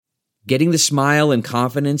Getting the smile and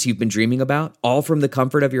confidence you've been dreaming about, all from the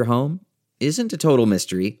comfort of your home, isn't a total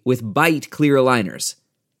mystery with Bite clear aligners.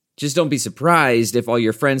 Just don't be surprised if all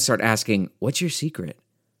your friends start asking, "What's your secret?"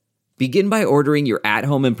 Begin by ordering your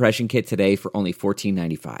at-home impression kit today for only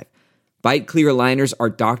 $14.95. Bite clear aligners are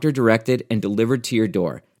doctor-directed and delivered to your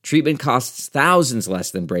door. Treatment costs thousands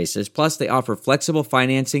less than braces, plus they offer flexible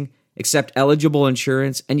financing, accept eligible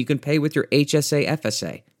insurance, and you can pay with your HSA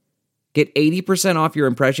FSA. Get 80% off your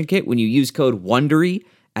impression kit when you use code WONDERY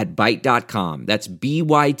at Byte.com. That's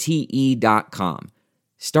BYTE.com.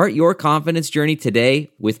 Start your confidence journey today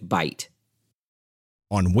with Byte.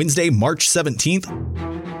 On Wednesday, March 17th,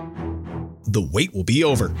 the wait will be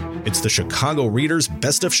over. It's the Chicago Readers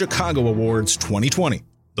Best of Chicago Awards 2020.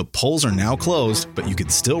 The polls are now closed, but you can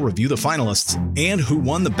still review the finalists and who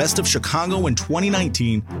won the Best of Chicago in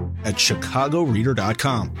 2019 at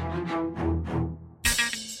chicagoreader.com.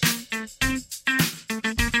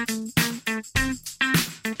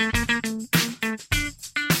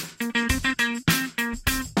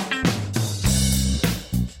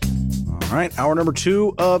 All right, hour number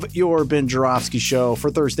 2 of your Ben Joravsky Show for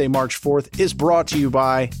Thursday, March 4th is brought to you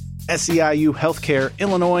by SEIU Healthcare,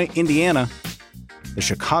 Illinois, Indiana, the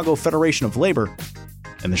Chicago Federation of Labor,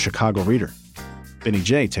 and the Chicago Reader. Benny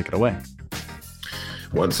J, take it away.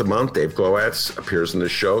 Once a month, Dave Glowacz appears in the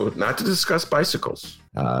show not to discuss bicycles.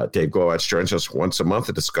 Dave Glowacz joins us once a month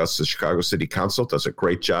to discuss the Chicago City Council, does a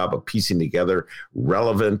great job of piecing together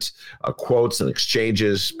relevant quotes and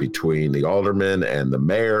exchanges between the aldermen and the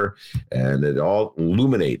mayor, and it all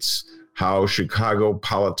illuminates how Chicago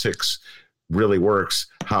politics really works,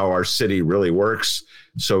 how our city really works.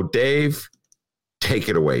 So, Dave, take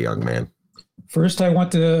it away, young man. First, I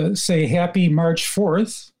want to say happy March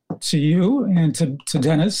 4th to you and to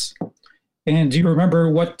Dennis. And do you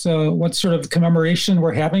remember what sort of commemoration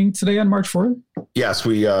we're having today on March 4th? Yes,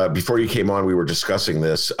 we before you came on, we were discussing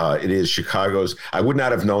this. It is Chicago's, I would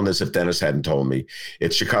not have known this if Dennis hadn't told me.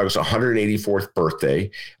 It's Chicago's 184th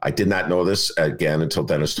birthday. I did not know this, again, until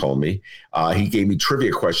Dennis told me. He gave me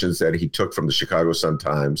trivia questions that he took from the Chicago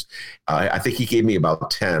Sun-Times. I think he gave me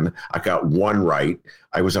about 10. I got one right.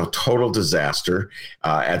 I was a total disaster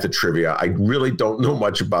at the trivia. I really don't know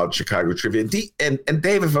much about Chicago trivia. And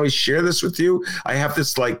Dave, if I share this with you, I have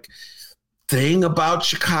this thing about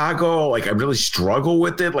Chicago. I really struggle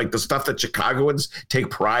with it. The stuff that Chicagoans take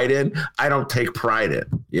pride in, I don't take pride in.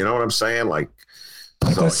 You know what I'm saying?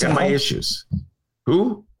 So I got my issues.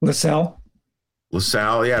 Who?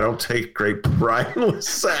 LaSalle, yeah, I don't take great pride in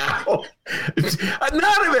LaSalle.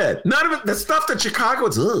 None of it. The stuff that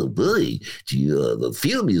Chicagoans, oh boy, the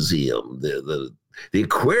Field Museum, the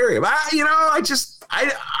aquarium.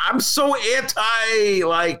 I'm so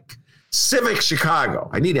anti civic Chicago.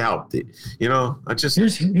 I need help.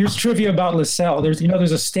 Here's trivia about LaSalle. There's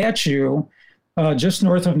a statue just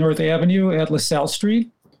north of North Avenue at LaSalle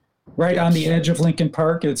Street. Right on the edge of Lincoln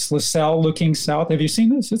Park. It's LaSalle looking south. Have you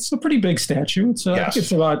seen this? It's a pretty big statue. I think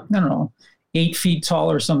it's about, 8 feet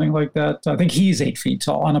tall or something like that. I think he's 8 feet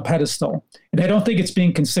tall on a pedestal. And I don't think it's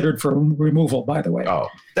being considered for removal, by the way. Oh,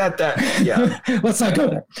 yeah. Let's not go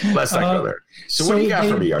there. So what do you got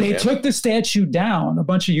for me, young man? They took the statue down a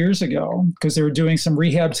bunch of years ago because they were doing some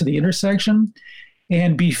rehab to the intersection.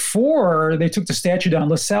 And before they took the statue down,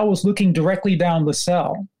 LaSalle was looking directly down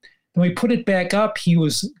LaSalle. When we put it back up, he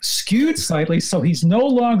was skewed slightly, so he's no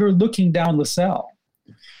longer looking down LaSalle.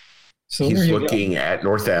 So he's looking at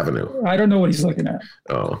North Avenue. I don't know what he's looking at.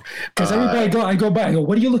 Oh, because everybody I go by, I go,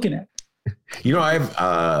 what are you looking at?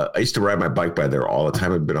 I used to ride my bike by there all the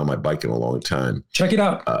time. I've been on my bike in a long time. Check it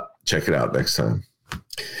out. Check it out next time.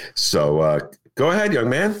 So go ahead, young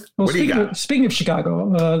man. Well, what do you got? Speaking of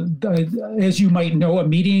Chicago, as you might know, a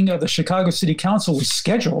meeting of the Chicago City Council was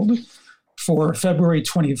scheduled for February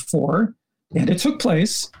 24, and it took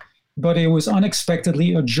place, but it was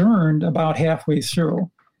unexpectedly adjourned about halfway through.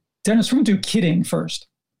 Dennis, we're going to do kidding first.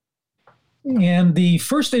 And the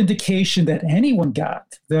first indication that anyone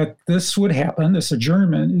got that this would happen, this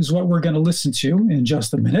adjournment, is what we're going to listen to in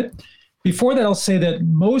just a minute. Before that, I'll say that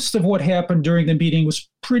most of what happened during the meeting was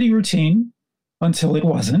pretty routine until it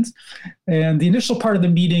wasn't. And the initial part of the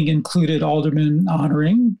meeting included aldermen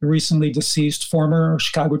honoring the recently deceased former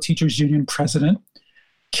Chicago Teachers Union president,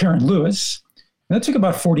 Karen Lewis. And that took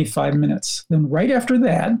about 45 minutes. Then right after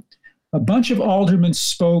that, a bunch of aldermen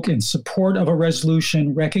spoke in support of a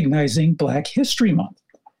resolution recognizing Black History Month.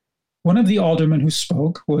 One of the aldermen who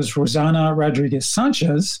spoke was Rosanna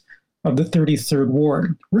Rodriguez-Sanchez of the 33rd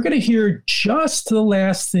Ward. We're going to hear just the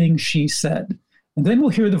last thing she said, and then we'll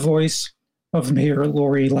hear the voice of Mayor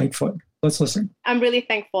Lightfoot. Let's listen. I'm really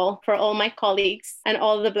thankful for all my colleagues and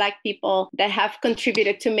all the Black people that have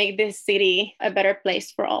contributed to make this city a better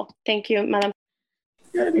place for all. Thank you, Madam.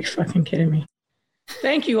 You gotta be fucking kidding me.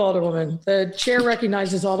 Thank you, Alderwoman. The chair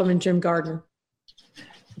recognizes Alderman Jim Gardner.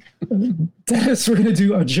 Dennis, we're going to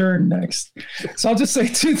do adjourn next. So I'll just say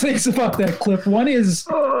two things about that clip. One is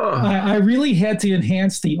I really had to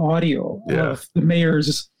enhance the audio of the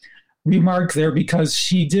mayor's remark there because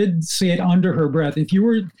she did say it under her breath. If you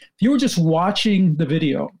were just watching the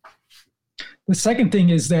video, the second thing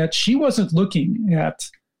is that she wasn't looking at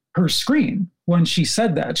her screen when she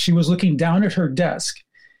said that. She was looking down at her desk.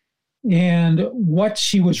 And what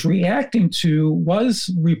she was reacting to was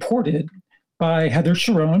reported by Heather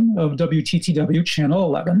Sharon of WTTW Channel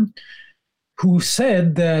 11, who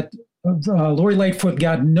said that Lori Lightfoot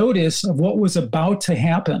got notice of what was about to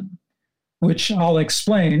happen, which I'll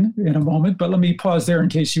explain in a moment. But let me pause there in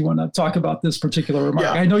case you want to talk about this particular remark.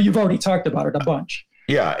 Yeah. I know you've already talked about it a bunch.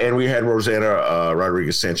 Yeah, and we had Rosanna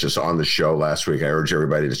Rodriguez-Sanchez on the show last week. I urge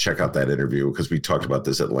everybody to check out that interview because we talked about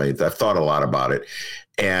this at length. I've thought a lot about it.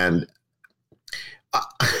 And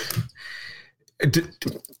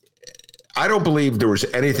I don't believe there was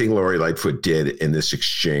anything Lori Lightfoot did in this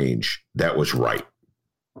exchange that was right.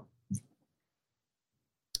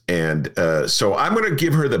 And so I'm going to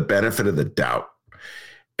give her the benefit of the doubt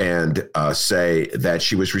and say that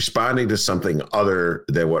she was responding to something other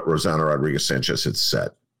than what Rosanna Rodriguez-Sanchez had said.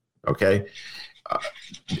 Okay.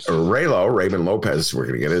 RayLo, Raymond Lopez, we're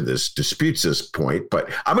going to get into this, disputes this point, but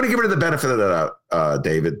I'm going to give her the benefit of the doubt,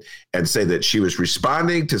 David, and say that she was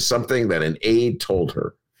responding to something that an aide told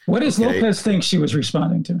her. What does Lopez think she was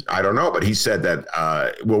responding to? I don't know, but he said that,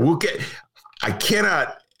 I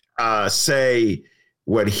cannot say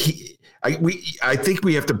what I think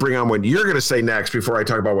we have to bring on what you're going to say next before I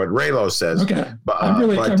talk about what RayLo says. Okay. But, I'm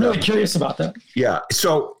really curious about that. Yeah.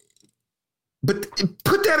 So, but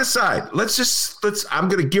put that aside. I'm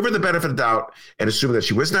going to give her the benefit of the doubt and assume that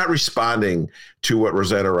she was not responding to what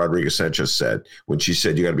Rosanna Rodriguez-Sanchez said when she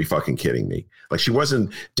said, "You got to be fucking kidding me." Like she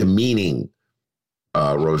wasn't demeaning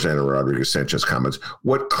Rosanna Rodriguez-Sanchez comments.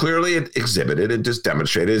 What clearly it exhibited and just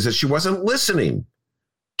demonstrated is that she wasn't listening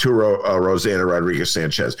to Rosanna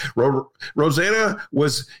Rodriguez-Sanchez. Rosanna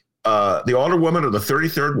was the alderwoman of the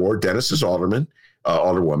 33rd Ward, Dennis's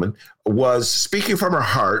alderwoman, was speaking from her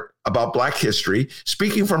heart about Black history,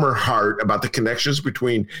 speaking from her heart about the connections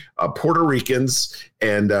between Puerto Ricans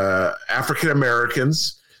and African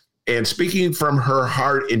Americans, and speaking from her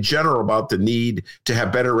heart in general about the need to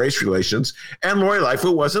have better race relations. And Lori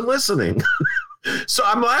Lightfoot wasn't listening. So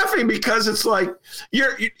I'm laughing because it's like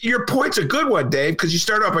your point's a good one, Dave, because you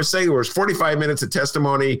started off by saying there was 45 minutes of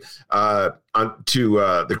testimony to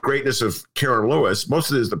the greatness of Karen Lewis. Most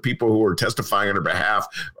of it is the people who were testifying on her behalf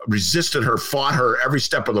resisted her, fought her every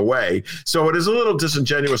step of the way. So it is a little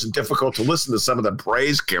disingenuous and difficult to listen to some of them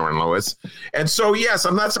praise Karen Lewis. And so, yes,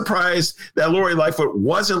 I'm not surprised that Lori Lightfoot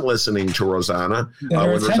wasn't listening to Rosanna.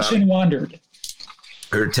 Her attention wandered.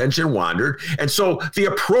 Her attention wandered. And so the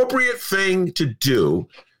appropriate thing to do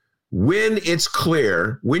when it's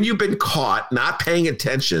clear, when you've been caught not paying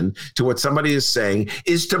attention to what somebody is saying,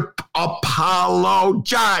 is to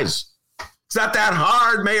apologize. It's not that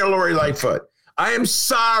hard, Mayor Lori Lightfoot. I am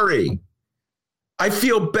sorry. I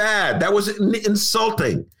feel bad. That was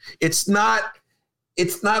insulting. It's not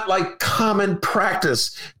like common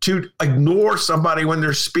practice to ignore somebody when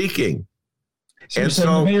they're speaking.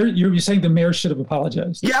 So you're saying the mayor should have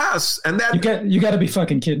apologized? Yes, and that you got to be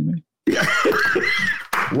fucking kidding me. Yeah.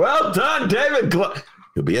 Well done, David.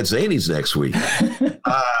 He'll be at Zany's next week.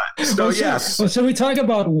 Yes. So we talk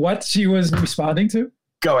about what she was responding to.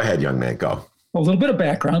 Go ahead, young man. Go. A little bit of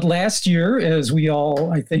background. Last year, as we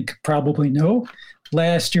all, I think, probably know,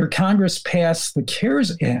 Congress passed the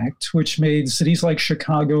CARES Act, which made cities like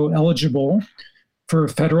Chicago eligible for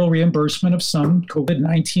federal reimbursement of some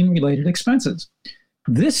COVID-19 related expenses.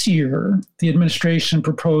 This year, the administration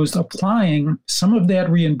proposed applying some of that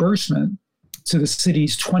reimbursement to the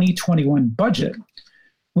city's 2021 budget,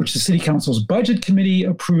 which the City Council's Budget Committee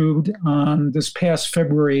approved on this past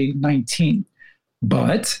February 19.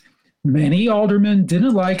 But many aldermen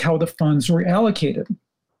didn't like how the funds were allocated.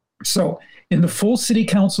 So in the full City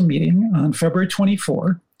Council meeting on February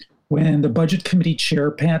 24, when the Budget Committee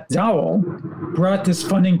Chair, Pat Dowell, brought this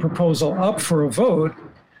funding proposal up for a vote,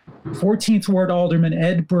 14th Ward Alderman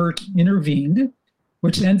Ed Burke intervened,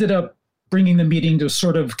 which ended up bringing the meeting to a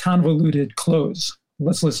sort of convoluted close.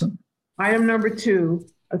 Let's listen. Item number 2,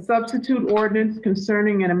 a substitute ordinance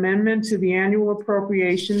concerning an amendment to the annual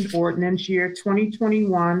appropriations ordinance year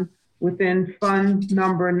 2021 within Fund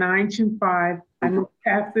number 925 I move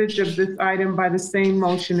passage of this item by the same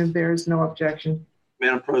motion if there is no objection.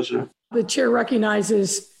 Madam President. The chair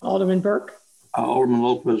recognizes Alderman Burke. Alderman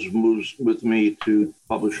Lopez moves with me to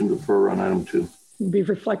publish and defer on item 2. Be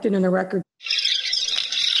reflected in the record.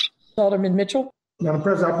 Alderman Mitchell. Madam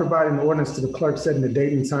President, I provide an ordinance to the clerk setting the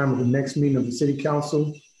date and time of the next meeting of the City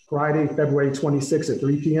Council, Friday, February 26th at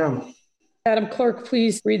 3 p.m. Madam Clerk,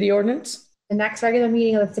 please read the ordinance. The next regular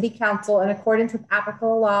meeting of the City Council, in accordance with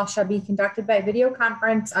applicable law, shall be conducted by video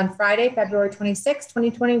conference on Friday, February 26,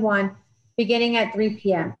 2021, beginning at 3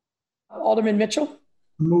 p.m. Alderman Mitchell.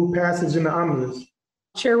 Move passage in the omnibus.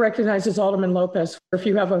 Chair recognizes Alderman Lopez. If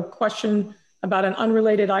you have a question about an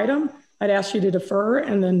unrelated item, I'd ask you to defer,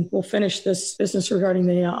 and then we'll finish this business regarding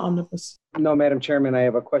the omnibus. No, Madam Chairman, I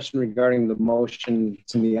have a question regarding the motion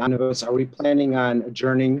in the omnibus. Are we planning on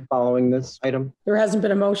adjourning following this item? There hasn't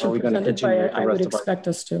been a motion presented, but I would expect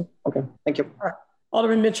us to. Okay, thank you. All right.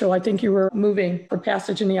 Alderman Mitchell, I think you were moving for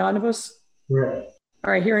passage in the omnibus. Right.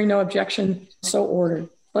 All right, hearing no objection, so ordered.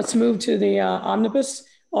 Let's move to the omnibus.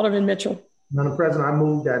 Alderman Mitchell. Madam President, I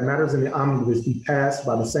move that matters in the omnibus be passed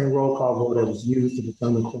by the same roll call vote that was used to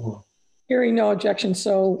determine quorum. Hearing no objection,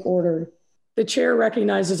 so ordered. The chair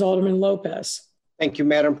recognizes Alderman Lopez. Thank you,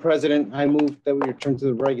 Madam President. I move that we return to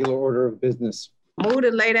the regular order of business. Move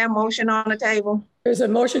to lay that motion on the table. There's a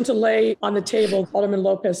motion to lay on the table Alderman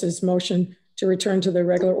Lopez's motion to return to the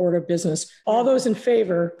regular order of business. All those in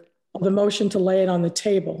favor of the motion to lay it on the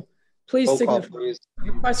table, please signify.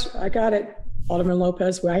 I got it, Alderman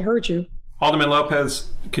Lopez. I heard you. Alderman Lopez,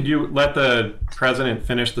 could you let the president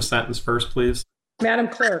finish the sentence first, please? Madam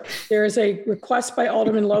Clerk, there is a request by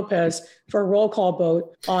Alderman Lopez for a roll call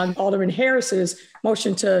vote on Alderman Harris's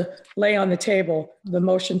motion to lay on the table the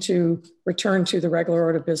motion to return to the regular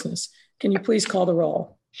order of business. Can you please call the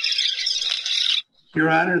roll? Your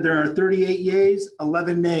Honor, there are 38 yeas,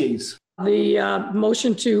 11 nays. The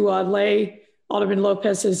motion to lay Alderman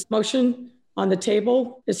Lopez's motion on the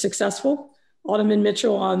table is successful. Alderman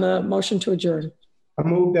Mitchell on the motion to adjourn. I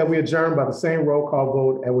move that we adjourn by the same roll call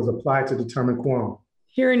vote as was applied to determine quorum.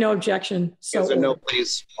 Hearing no objection. So as a no,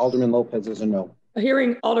 please. Alderman Lopez is a no.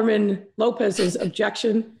 Hearing Alderman Lopez's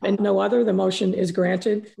objection and no other, the motion is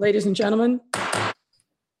granted. Ladies and gentlemen.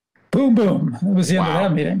 Boom, boom. That was the end of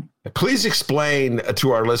that meeting. Please explain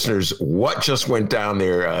to our listeners what just went down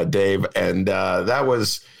there, Dave. And that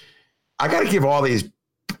was, I got to give all these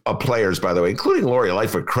players, by the way, including Lori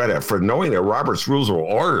Lightfoot, credit for knowing their Robert's Rules of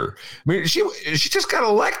Order. I mean, she just got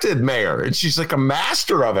elected mayor, and she's like a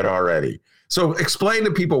master of it already. So explain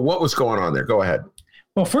to people what was going on there. Go ahead.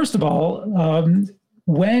 Well, first of all,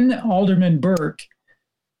 when Alderman Burke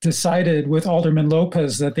decided with Alderman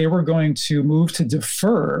Lopez that they were going to move to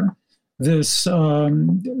defer this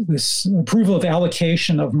approval of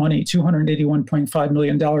allocation of money, $281.5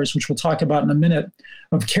 million, which we'll talk about in a minute,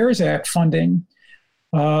 of CARES Act funding,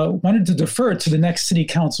 wanted to defer it to the next city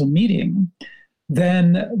council meeting,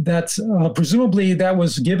 then that's presumably that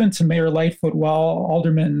was given to Mayor Lightfoot while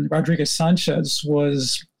Alderman Rodriguez-Sanchez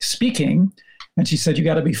was speaking. And she said, "You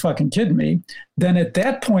got to be fucking kidding me." Then at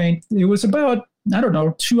that point, it was about,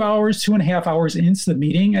 2.5 hours into the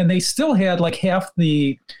meeting. And they still had like half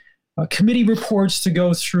the committee reports to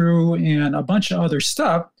go through and a bunch of other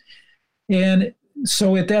stuff. And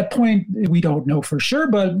so at that point, we don't know for sure,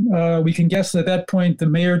 but we can guess that at that point, the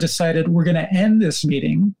mayor decided we're going to end this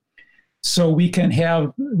meeting so we can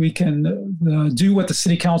do what the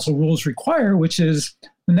city council rules require, which is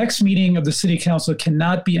the next meeting of the city council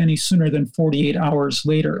cannot be any sooner than 48 hours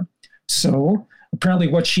later. So apparently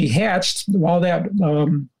what she hatched while that,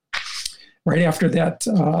 right after that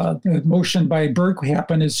motion by Burke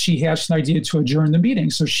happened, is she hatched an idea to adjourn the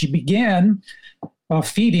meeting. So she began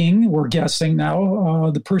feeding, we're guessing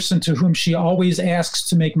now, the person to whom she always asks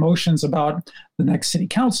to make motions about the next city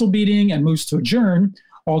council meeting and moves to adjourn,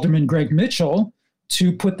 Alderman Greg Mitchell,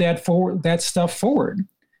 to put that stuff forward.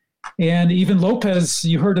 And even Lopez,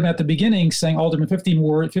 you heard him at the beginning saying, Alderman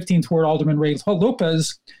 15th Ward Alderman Ray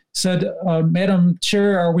Lopez said, "Madam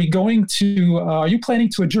Chair, are you planning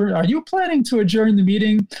to adjourn? Are you planning to adjourn the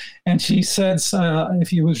meeting?" And she said,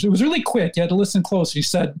 it was really quick. You had to listen close. She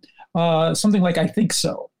said something like, "I think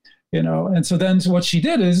so," And so then what she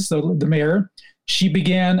did is the mayor, she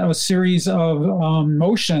began a series of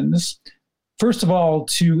motions. First of all,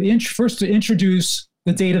 to introduce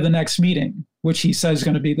the date of the next meeting, which he says is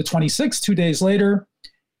going to be the 26th, 2 days later.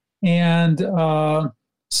 And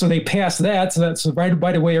so they passed that. So that's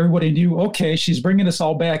right away, everybody knew, okay, she's bringing us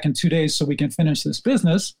all back in 2 days so we can finish this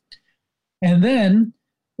business. And then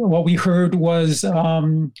what we heard was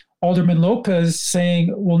Alderman Lopez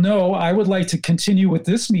saying, "Well, no, I would like to continue with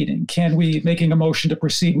this meeting. Can we," making a motion to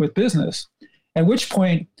proceed with business. At which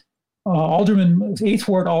point, 8th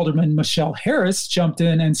Ward Alderman Michelle Harris jumped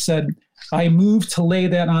in and said, I move to lay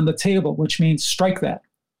that on the table, which means strike that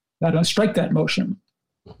motion.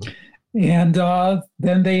 And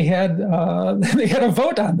then they had a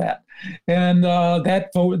vote on that. And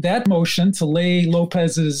that motion to lay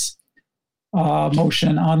Lopez's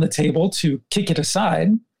motion on the table to kick it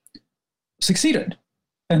aside succeeded.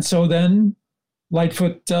 And so then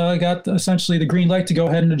Lightfoot got essentially the green light to go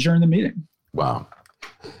ahead and adjourn the meeting. Wow.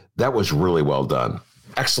 That was really well done.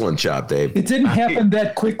 Excellent job, Dave. It didn't happen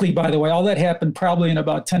that quickly, by the way. All that happened probably in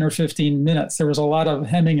about 10 or 15 minutes. There was a lot of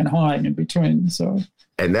hemming and hawing in between.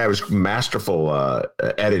 And that was masterful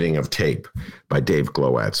editing of tape by Dave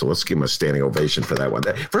Glowacz. So let's give him a standing ovation for that one.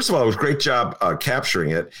 First of all, it was a great job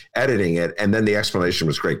capturing it, editing it, and then the explanation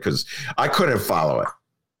was great because I couldn't follow it.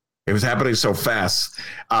 It was happening so fast.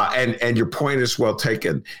 And your point is well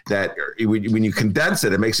taken that when you condense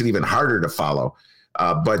it, it makes it even harder to follow.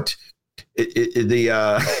 But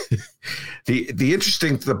the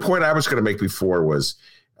point I was going to make before was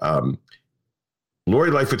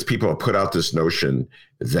Lori Lightfoot's people have put out this notion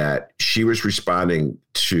that she was responding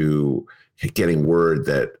to getting word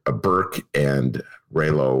that Burke and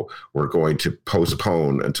RayLo were going to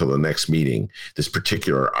postpone until the next meeting this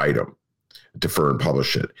particular item, defer and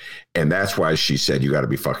publish it. And that's why she said, you got to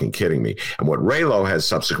be fucking kidding me. And what RayLo has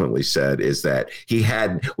subsequently said is that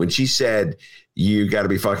when she said, you got to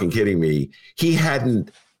be fucking kidding me, he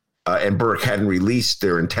hadn't, and Burke hadn't released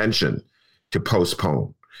their intention to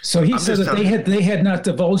postpone. So he said that they had not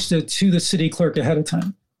divulged it to the city clerk ahead of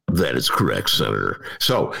time. That is correct, Senator.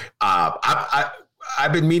 So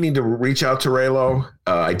I've been meaning to reach out to RayLo.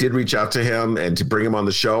 I did reach out to him and to bring him on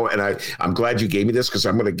the show. And I'm glad you gave me this because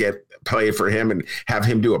I'm going to play it for him and have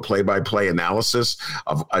him do a play-by-play analysis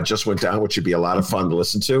of Just Went Down, which would be a lot of fun to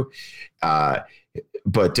listen to.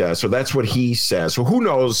 So that's what he says. So who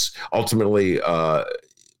knows ultimately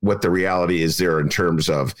what the reality is there in terms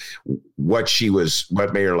of what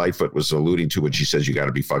Mayor Lightfoot was alluding to when she says, you got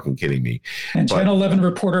to be fucking kidding me. And Channel 11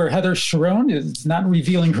 reporter Heather Sharon is not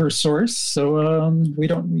revealing her source. So we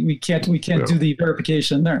can't do the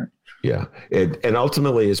verification there. Yeah. And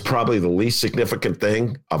ultimately is probably the least significant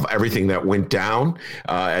thing of everything that went down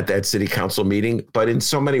at that city council meeting. But in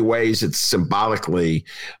so many ways, it's symbolically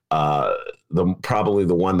probably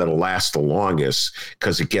the one that'll last the longest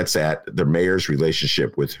because it gets at the mayor's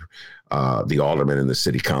relationship with the aldermen in the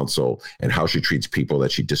city council and how she treats people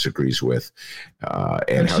that she disagrees with.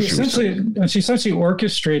 And how she essentially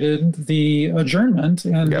orchestrated the adjournment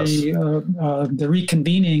and the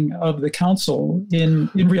reconvening of the council in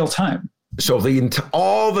real time. So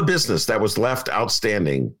all the business that was left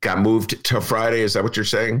outstanding got moved to Friday. Is that what you're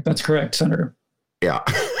saying? That's correct, Senator. Yeah.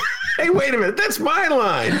 Hey, wait a minute. That's my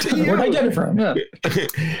line. Where'd I get it from? Yeah.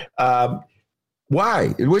 Why?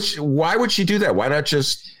 Why would she do that? Why not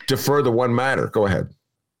just defer the one matter? Go ahead.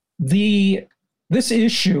 This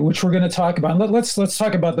issue, which we're going to talk about, let's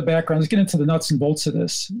talk about the background. Let's get into the nuts and bolts of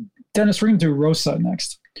this. Dennis, we're going to do ROSA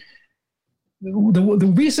next.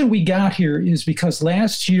 The reason we got here is because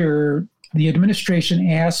last year, the administration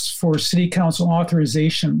asked for city council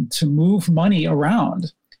authorization to move money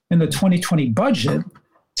around in the 2020 budget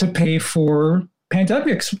to pay for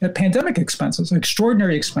pandemic expenses,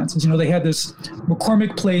 extraordinary expenses. They had this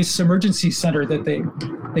McCormick Place Emergency Center that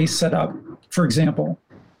they set up, for example.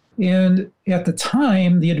 And at the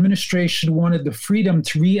time, the administration wanted the freedom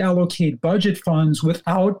to reallocate budget funds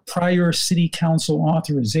without prior city council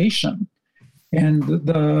authorization. And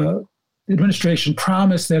the administration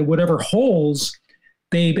promised that whatever holes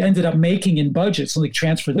they ended up making in budgets, like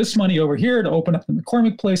transfer this money over here to open up the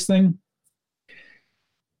McCormick Place thing,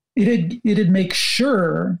 it'd make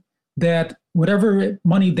sure that whatever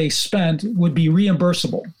money they spent would be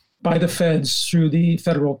reimbursable by the feds through the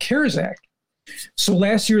Federal CARES Act. So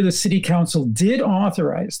last year, the city council did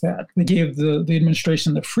authorize that. They gave the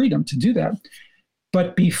administration the freedom to do that.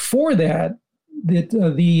 But before that,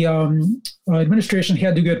 the administration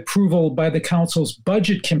had to get approval by the council's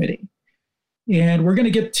budget committee. And we're going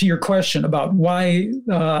to get to your question about why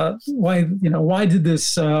did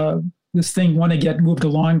this thing want to get moved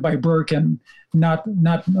along by Burke and not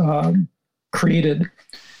created.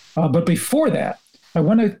 But before that, I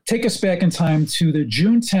want to take us back in time to the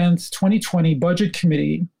June 10th, 2020 Budget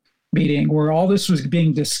Committee meeting where all this was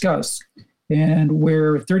being discussed and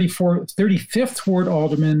where 35th Ward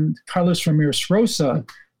Alderman Carlos Ramirez Rosa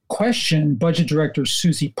questioned Budget Director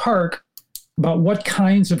Susie Park about what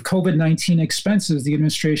kinds of COVID-19 expenses the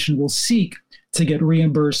administration will seek to get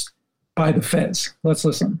reimbursed by the feds. Let's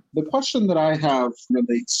listen. The question that I have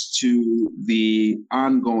relates to the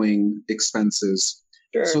ongoing expenses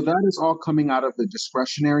Sure. So that is all coming out of the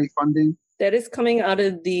discretionary funding? That is coming out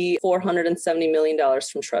of the $470 million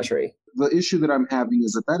from Treasury. The issue that I'm having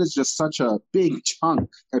is that is just such a big chunk.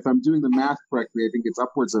 If I'm doing the math correctly, I think it's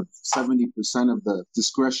upwards of 70% of the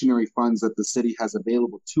discretionary funds that the city has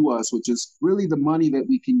available to us, which is really the money that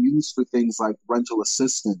we can use for things like rental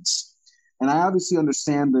assistance. And I obviously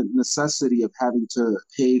understand the necessity of having to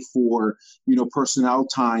pay for, personnel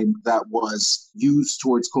time that was used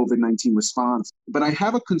towards COVID-19 response. But I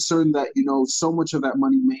have a concern that, so much of that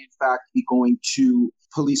money may in fact be going to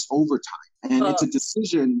police overtime. And it's a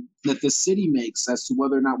decision that the city makes as to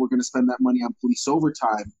whether or not we're going to spend that money on police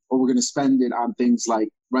overtime or we're going to spend it on things like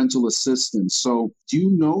rental assistance. So do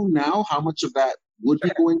you know now how much of that would be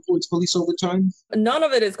going towards police overtime? None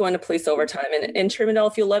of it is going to police overtime. And Chairman Dell,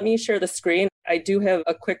 if you'll let me share the screen, I do have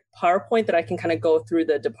a quick PowerPoint that I can kind of go through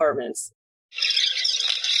the departments.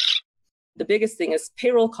 The biggest thing is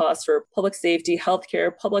payroll costs for public safety,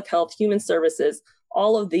 healthcare, public health, human services.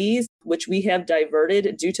 All of these, which we have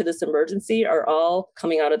diverted due to this emergency, are all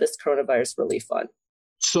coming out of this coronavirus relief fund.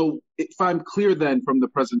 So if I'm clear then from the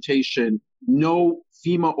presentation, no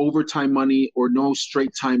FEMA overtime money or no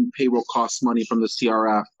straight time payroll cost money from the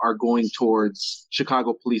CRF are going towards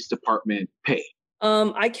Chicago Police Department pay.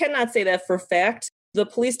 I cannot say that for fact. The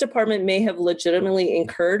police department may have legitimately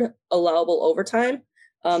incurred allowable overtime.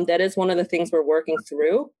 That is one of the things we're working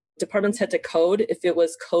through. Departments had to code if it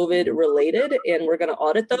was COVID related, and we're going to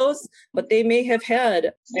audit those, but they may have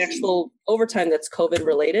had actual overtime that's COVID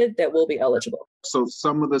related that will be eligible. So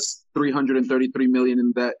some of this $333 million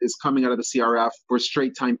in that is coming out of the CRF for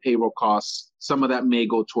straight time payroll costs. Some of that may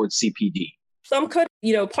go towards CPD. Some could,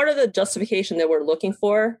 part of the justification that we're looking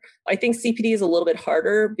for, I think CPD is a little bit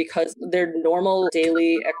harder because their normal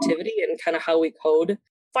daily activity and kind of how we code.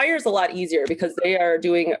 Fire is a lot easier because they are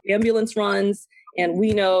doing ambulance runs. And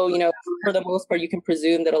we know, for the most part, you can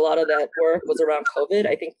presume that a lot of that work was around COVID.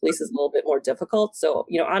 I think police is a little bit more difficult. So,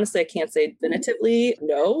 honestly, I can't say definitively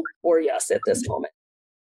no or yes at this moment.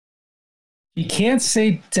 You can't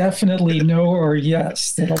say definitely no or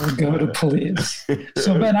yes that it will go to police.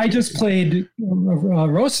 So, Ben, I just played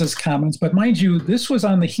Rosa's comments, but mind you, this was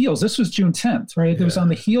on the heels. This was June 10th, right? It was on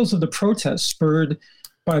the heels of the protests spurred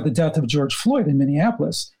by the death of George Floyd in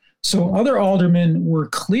Minneapolis. So other aldermen were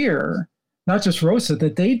clear, not just Rosa,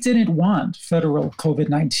 that they didn't want federal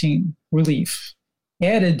COVID-19 relief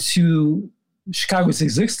added to Chicago's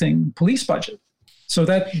existing police budget. So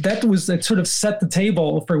that sort of set the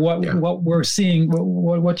table for what we're seeing,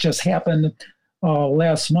 what just happened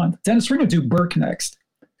last month. Dennis, we're going to do Burke next.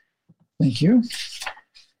 Thank you.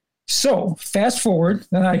 So fast forward,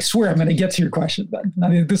 and I swear I'm going to get to your question, Ben. I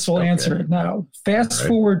mean, this will answer it now. Fast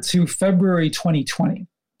forward to February 2020.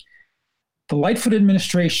 The Lightfoot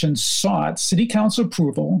administration sought city council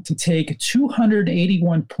approval to take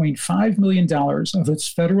 $281.5 million of its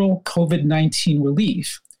federal COVID-19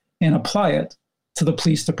 relief and apply it to the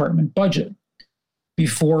police department budget.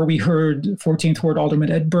 Before we heard 14th Ward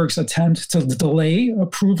Alderman Ed Burke's attempt to delay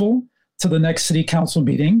approval to the next city council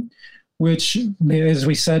meeting, which, as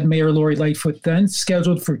we said, Mayor Lightfoot then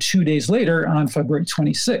scheduled for 2 days later on February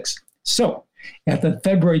 26th. So at the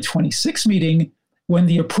February 26th meeting, when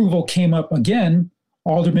the approval came up again,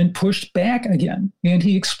 Alderman pushed back again, and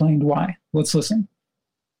he explained why. Let's listen.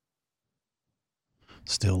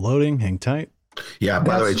 Still loading. Hang tight. Yeah,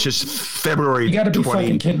 by the way, it's just February. You got to be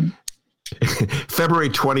fucking kidding. February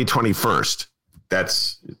 2021.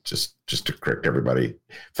 That's just to correct everybody.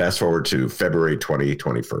 Fast forward to February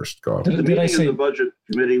 2021. Go on. The meeting of the Budget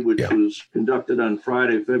Committee, which was conducted on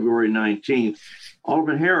Friday, February 19th,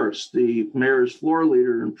 Alderman Harris, the mayor's floor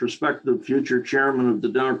leader and prospective future chairman of the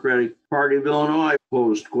Democratic Party of Illinois,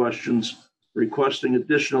 posed questions requesting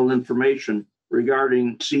additional information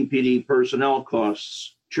regarding CPD personnel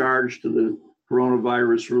costs charged to the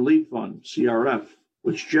Coronavirus Relief Fund, CRF,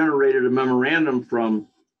 which generated a memorandum from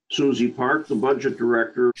Susie Park, the budget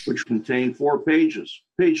director, which contained 4 pages.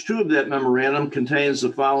 Page 2 of that memorandum contains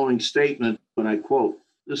the following statement, and I quote,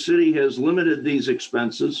 "The city has limited these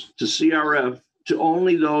expenses to CRF to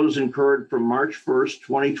only those incurred from March 1st,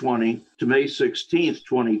 2020 to May 16th,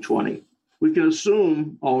 2020. We can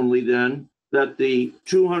assume only then that the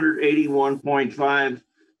 $281.5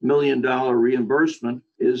 million reimbursement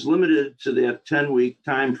is limited to that 10-week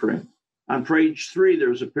time frame." On page 3,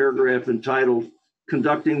 there's a paragraph entitled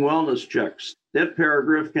Conducting Wellness Checks. That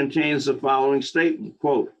paragraph contains the following statement,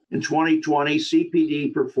 quote, "In 2020, CPD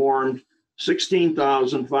performed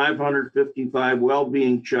 16,555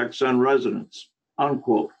 well-being checks on residents,"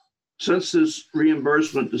 unquote. Since this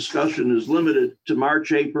reimbursement discussion is limited to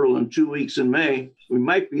March, April, and 2 weeks in May, we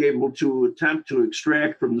might be able to attempt to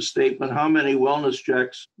extract from the statement how many wellness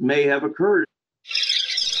checks may have occurred.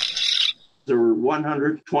 There were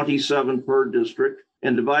 127 per district,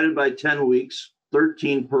 and divided by 10 weeks,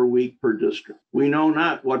 13 per week per district. We know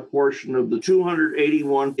not what portion of the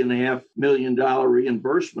 $281.5 million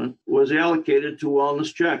reimbursement was allocated to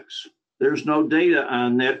wellness checks. There's no data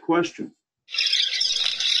on that question.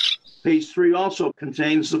 Page 3 also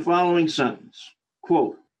contains the following sentence,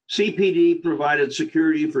 quote, CPD provided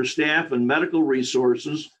security for staff and medical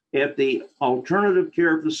resources at the alternative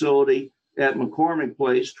care facility at McCormick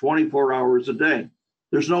Place 24 hours a day.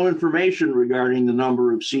 There's no information regarding the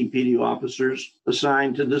number of CPD officers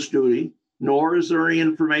assigned to this duty, nor is there any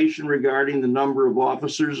information regarding the number of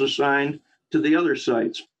officers assigned to the other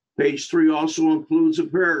sites. Page 3 also includes a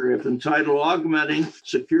paragraph entitled Augmenting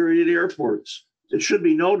Security at Airports. It should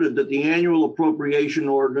be noted that the annual appropriation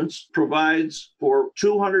ordinance provides for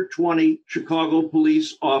 220 Chicago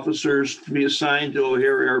police officers to be assigned to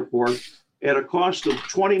O'Hare Airport at a cost of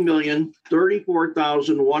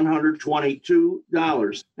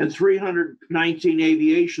 $20,034,122 and 319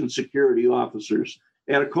 aviation security officers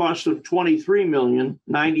at a cost of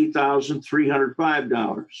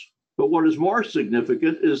 $23,090,305. But what is more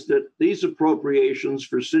significant is that these appropriations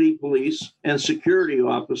for city police and security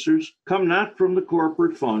officers come not from the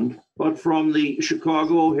corporate fund, but from the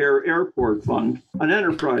Chicago O'Hare Airport Fund, an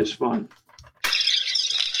enterprise fund.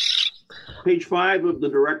 Page 5 of the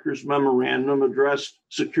director's memorandum addressed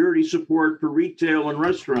security support for retail and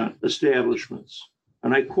restaurant establishments.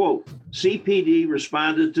 And I quote, CPD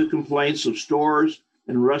responded to complaints of stores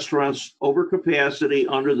and restaurants overcapacity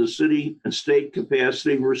under the city and state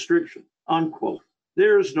capacity restriction, unquote.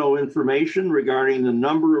 There is no information regarding the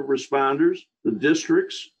number of responders, the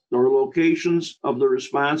districts, or locations of the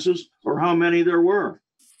responses, or how many there were.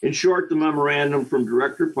 In short, the memorandum from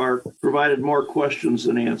Director Park provided more questions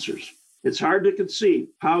than answers. It's hard to conceive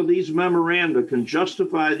how these memoranda can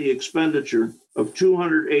justify the expenditure of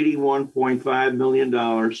 $281.5 million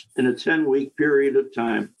in a 10-week period of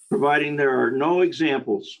time, providing there are no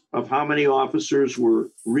examples of how many officers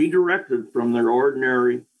were redirected from their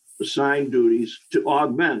ordinary assigned duties to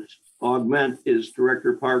augment is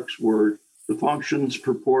Director Park's word, the functions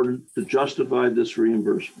purported to justify this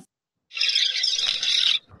reimbursement.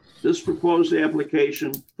 This proposed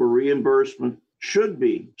application for reimbursement should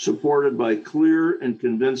be supported by clear and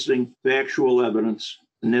convincing factual evidence,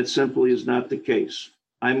 and that simply is not the case.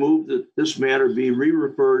 I move that this matter be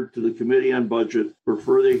re-referred to the Committee on Budget for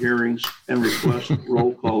further hearings and request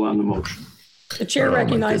roll call on the motion. The chair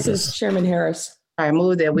recognizes Chairman Harris. I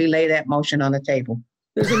move that we lay that motion on the table.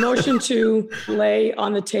 There's a motion to lay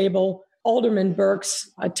on the table Alderman Burke's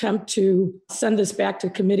attempt to send this back to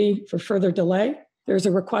committee for further delay. There's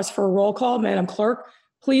a request for a roll call. Madam Clerk,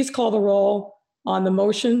 please call the roll on the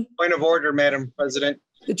motion. Point of order, Madam President.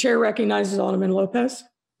 The chair recognizes Alderman Lopez.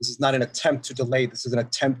 This is not an attempt to delay. This is an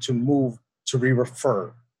attempt to move to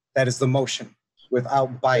re-refer. That is the motion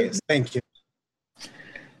without bias. Thank you.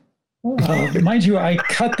 Mind you, I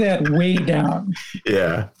cut that way down.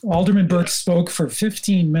 Yeah. Alderman Burke spoke for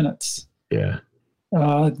 15 minutes. Yeah.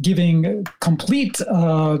 Giving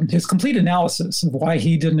his complete analysis of why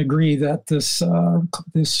he didn't agree that this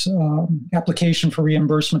application for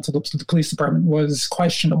reimbursement to the police department was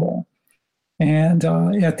questionable. And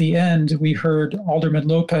at the end, we heard Alderman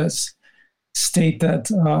Lopez state that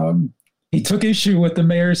he took issue with the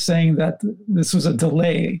mayor saying that this was a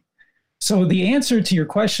delay. So the answer to your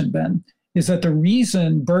question, Ben, is that the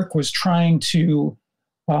reason Burke was trying to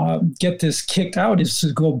get this kicked out is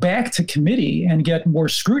to go back to committee and get more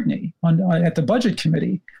scrutiny at the budget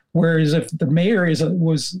committee. Whereas if the mayor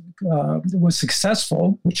was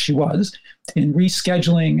successful, which she was, in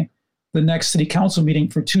rescheduling the next city council meeting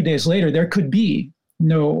for 2 days later, there could be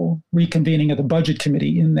no reconvening of the budget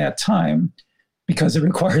committee in that time because it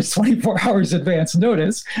requires 24 hours advance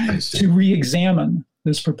notice to re-examine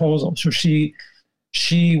this proposal. So she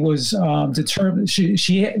was determined.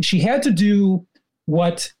 She had to do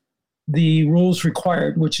what the rules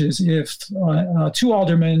required, which is if two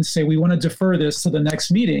aldermen say we want to defer this to the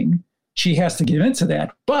next meeting, she has to give into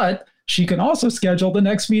that. But she can also schedule the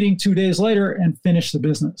next meeting 2 days later and finish the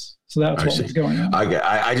business. So that's what was going on.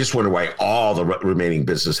 I just wonder why all the remaining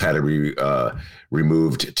business had to be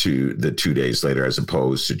removed to the 2 days later as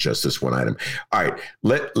opposed to just this one item. All right,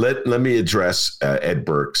 let me address Ed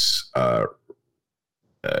Burke's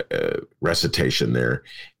recitation there.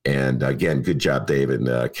 And again, good job, Dave, in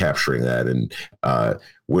capturing that and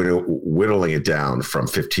whittling it down from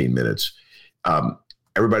 15 minutes.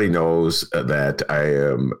 everybody knows that I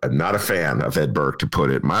am not a fan of Ed Burke, to put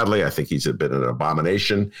it mildly. I think he's been an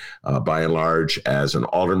abomination by and large as an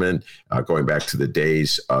alderman, going back to the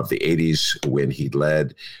days of the 80s when he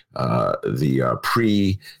led the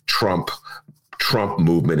pre-Trump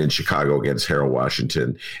movement in Chicago against Harold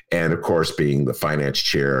Washington. And of course, being the finance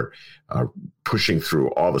chair, pushing through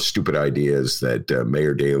all the stupid ideas that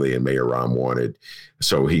Mayor Daley and Mayor Rahm wanted.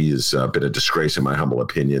 So he's been a disgrace, in my humble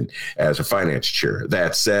opinion, as a finance chair.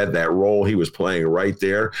 That said, that role he was playing right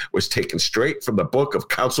there was taken straight from the book of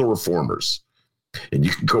council reformers. And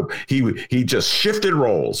you can go, he just shifted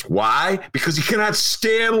roles. Why? Because he cannot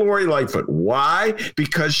stand Lori Lightfoot. Why?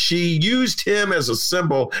 Because she used him as a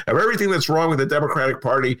symbol of everything that's wrong with the Democratic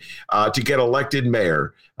Party to get elected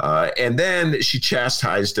mayor. And then she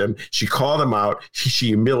chastised him. She called him out. She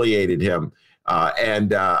humiliated him.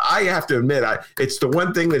 And I have to admit, it's the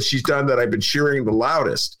one thing that she's done that I've been cheering the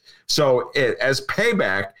loudest. So as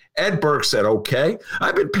payback, Ed Burke said, okay,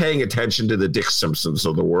 I've been paying attention to the Dick Simpsons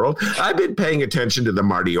of the world. I've been paying attention to the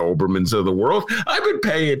Marty Obermans of the world. I've been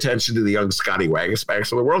paying attention to the young Scotty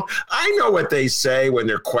Wagasbacks of the world. I know what they say when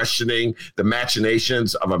they're questioning the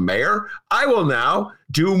machinations of a mayor. I will now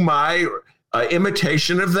do my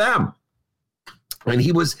imitation of them. And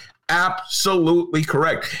he was absolutely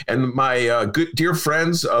correct. And my good dear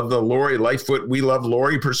friends of the Lori Lightfoot, we love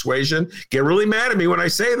Lori persuasion get really mad at me when I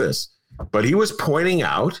say this. But he was pointing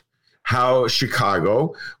out how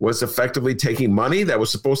Chicago was effectively taking money that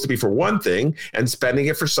was supposed to be for one thing and spending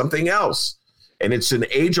it for something else. And it's an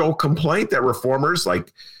age-old complaint that reformers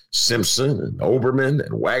like Simpson and Oberman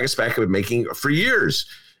and Wagasback have been making for years.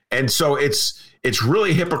 And so it's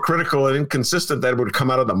really hypocritical and inconsistent that it would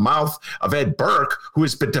come out of the mouth of Ed Burke, who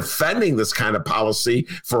has been defending this kind of policy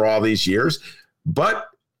for all these years. But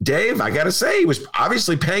Dave, I got to say, he was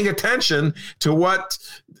obviously paying attention to what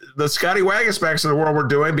the Scotty Wagasbacks of the world were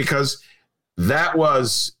doing, because that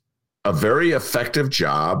was a very effective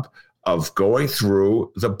job of going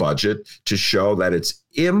through the budget to show that it's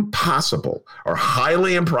impossible or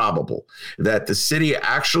highly improbable that the city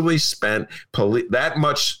actually spent that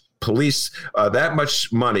much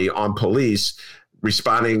money on police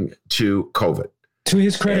responding to COVID. To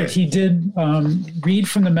his credit, he did read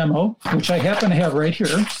from the memo, which I happen to have right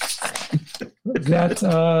here, that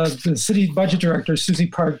the city budget director, Susie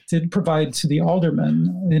Park, did provide to the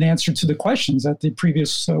aldermen in answer to the questions at the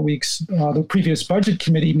previous the previous budget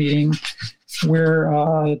committee meeting, where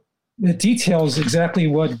it details exactly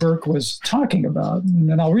what Burke was talking about. And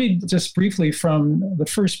then I'll read just briefly from the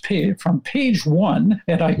first page, from page 1,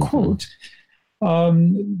 and I quote,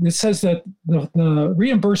 it says that the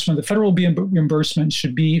reimbursement, the federal reimbursement,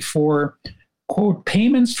 should be for, quote,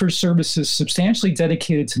 payments for services substantially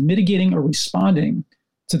dedicated to mitigating or responding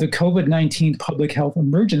to the COVID-19 public health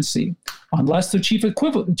emergency, unless the chief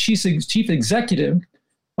executive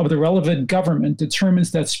of the relevant government determines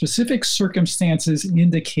that specific circumstances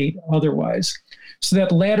indicate otherwise. So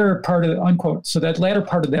that latter part of the unquote, so that latter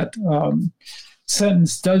part of that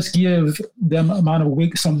sentence does give them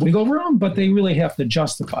some wiggle room, but they really have to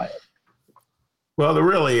justify it. Well, the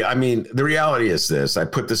reality is this. I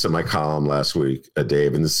put this in my column last week,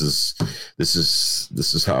 Dave, and this is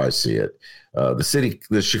how I see it. City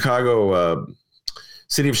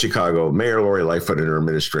of Chicago, Mayor Lori Lightfoot and her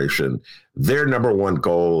administration, their number one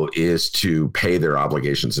goal is to pay their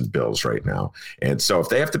obligations and bills right now. And so if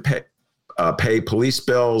they have to pay police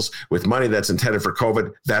bills with money that's intended for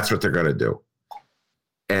COVID, that's what they're going to do.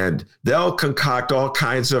 And they'll concoct all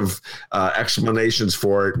kinds of explanations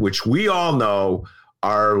for it, which we all know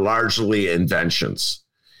are largely inventions.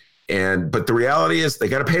 But the reality is they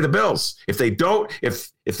got to pay the bills. If they don't use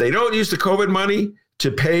the COVID money to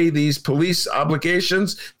pay these police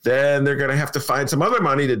obligations, then they're going to have to find some other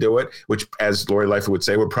money to do it, which, as Lori Lightfoot would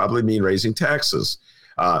say, would probably mean raising taxes.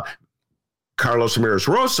 Carlos Ramirez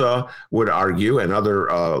Rosa would argue, and other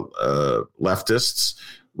leftists,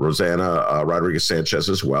 Rosanna Rodriguez Sanchez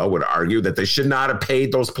as well, would argue that they should not have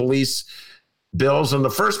paid those police bills in the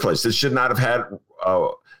first place. They should not have had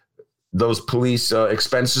those police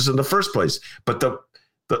expenses in the first place. But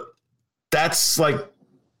that's like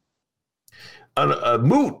a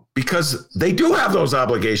moot, because they do have those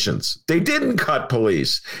obligations. They didn't cut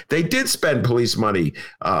police. They did spend police money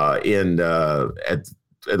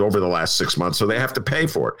over the last 6 months, so they have to pay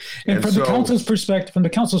for it. And from the council's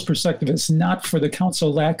perspective, it's not for the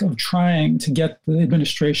council lack of trying to get the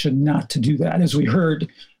administration not to do that, as we heard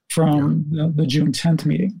from the June 10th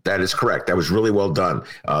meeting. That is correct. That was really well done.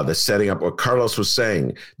 The setting up what Carlos was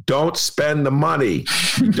saying. Don't spend the money.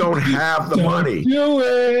 You don't have the money. Do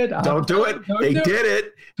it. Don't do it. They did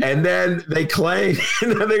it. And then they claim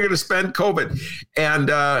they're going to spend COVID.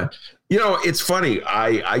 And, it's funny.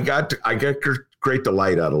 I got great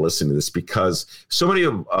delight out of listening to this because so many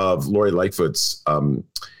of Lori Lightfoot's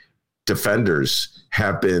defenders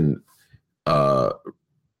have been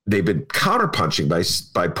they've been counterpunching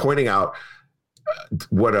by pointing out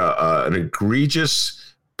what an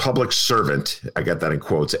egregious public servant, I got that in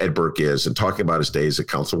quotes, Ed Burke is, and talking about his days at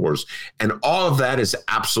Council Wars. And all of that is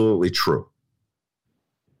absolutely true.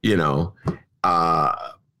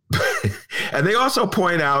 And they also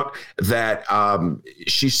point out that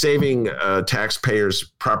she's saving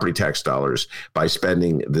taxpayers' property tax dollars by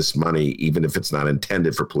spending this money, even if it's not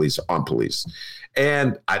intended for police on police.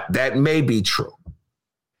 And that may be true.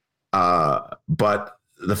 But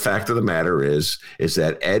the fact of the matter is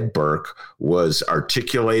that Ed Burke was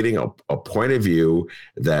articulating a point of view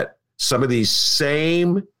that some of these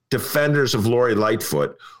same defenders of Lori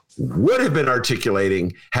Lightfoot would have been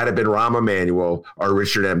articulating had it been Rahm Emanuel or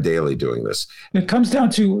Richard M. Daley doing this. It comes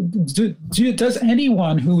down to, does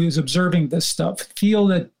anyone who is observing this stuff feel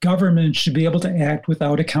that government should be able to act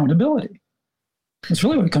without accountability? That's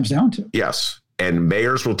really what it comes down to. Yes. And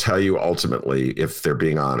mayors will tell you ultimately, if they're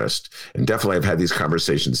being honest, and definitely I've had these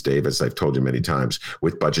conversations, Dave, as I've told you many times,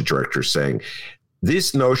 with budget directors saying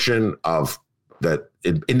this notion of that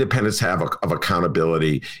independents have of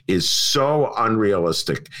accountability is so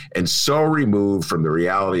unrealistic and so removed from the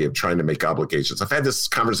reality of trying to make obligations. I've had this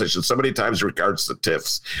conversation so many times in regards to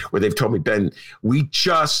TIFs where they've told me, Ben, we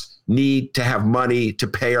just need to have money to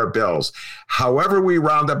pay our bills. However we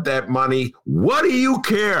round up that money, what do you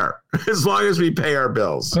care as long as we pay our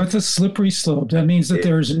bills? That's a slippery slope. That means that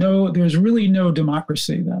there's really no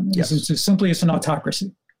democracy then. Yes. It's an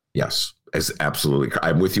autocracy. Yes. Absolutely.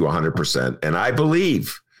 I'm with you 100%. And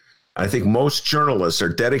I think most journalists are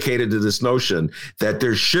dedicated to this notion that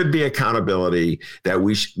there should be accountability, that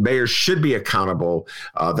mayors should be accountable,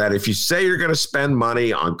 that if you say you're going to spend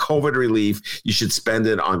money on COVID relief, you should spend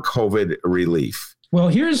it on COVID relief. Well,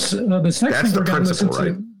 here's this next thing we're going to listen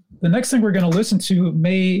to. The next thing we're going to listen to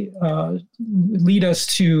may lead us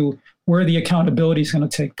to where the accountability is going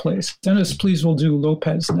to take place. Dennis, please, we'll do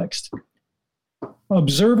Lopez next.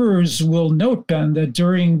 Observers will note, Ben, that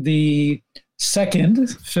during the second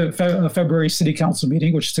February City Council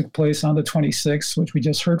meeting, which took place on the 26th, which we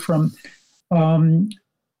just heard from,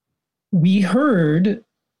 we heard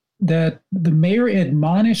that the mayor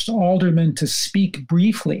admonished aldermen to speak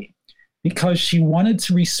briefly because she wanted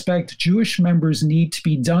to respect Jewish members' need to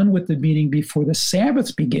be done with the meeting before the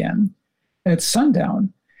Sabbath began at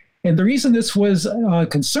sundown. And the reason this was a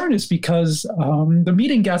concern is because the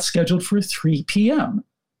meeting got scheduled for 3 p.m.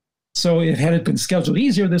 So had it been scheduled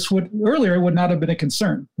earlier, it would not have been a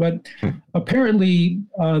concern. But apparently,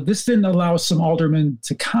 this didn't allow some aldermen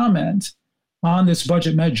to comment on this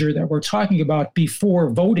budget measure that we're talking about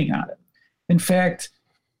before voting on it. In fact,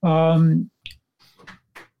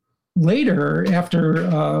 later,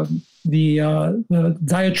 after the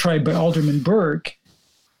diatribe by Alderman Burke,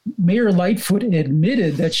 Mayor Lightfoot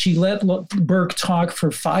admitted that she let Burke talk for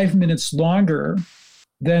 5 minutes longer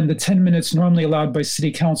than the 10 minutes normally allowed by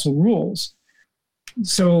city council rules.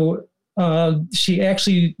 So she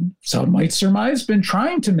actually, some might surmise, been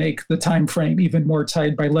trying to make the time frame even more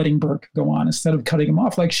tight by letting Burke go on instead of cutting him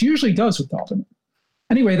off like she usually does with aldermen.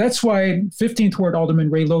 Anyway, that's why 15th Ward Alderman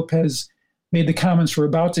Ray Lopez made the comments we're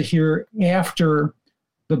about to hear after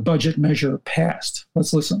the budget measure passed.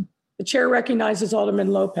 Let's listen. The chair recognizes Alderman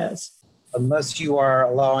Lopez. Unless you are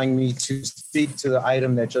allowing me to speak to the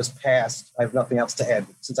item that just passed, I have nothing else to add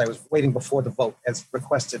since I was waiting before the vote as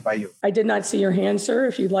requested by you. I did not see your hand, sir.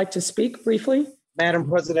 If you'd like to speak briefly. Madam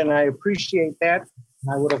President, I appreciate that.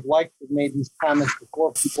 I would have liked to have made these comments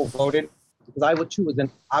before people voted, because I too was in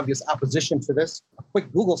obvious opposition to this. A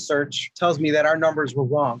quick Google search tells me that our numbers were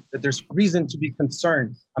wrong, that there's reason to be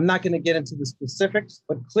concerned. I'm not going to get into the specifics,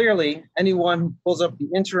 but clearly anyone who pulls up the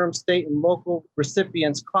interim state and local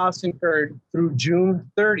recipients costs incurred through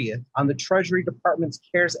June 30th on the Treasury Department's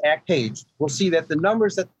CARES Act page will see that the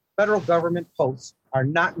numbers that the federal government posts are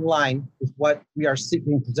not in line with what we are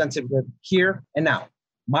seeking presented with here and now.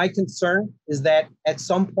 My concern is that at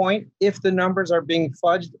some point, if the numbers are being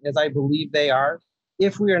fudged, as I believe they are,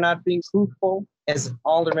 if we are not being truthful, as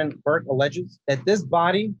Alderman Burke alleges, that this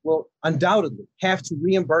body will undoubtedly have to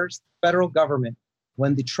reimburse the federal government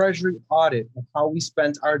when the Treasury audit of how we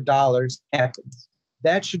spent our dollars happens.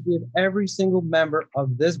 That should give every single member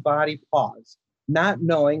of this body pause, not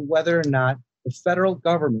knowing whether or not the federal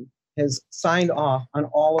government has signed off on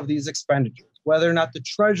all of these expenditures, whether or not the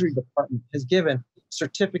Treasury Department has given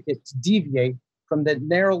certificates to deviate from the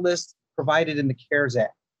narrow list provided in the CARES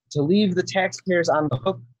Act. To leave the taxpayers on the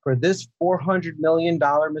hook for this $400 million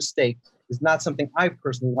mistake is not something I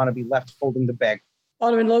personally want to be left holding the bag.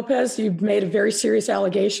 Alderman Lopez, you've made a very serious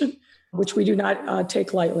allegation, which we do not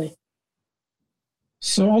take lightly.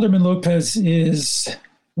 So Alderman Lopez is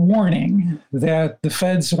warning that the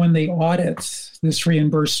feds, when they audit this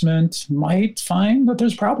reimbursement, might find that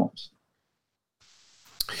there's problems.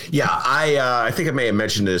 Yeah, I think I may have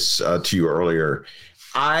mentioned this to you earlier.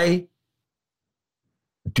 I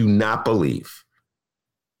do not believe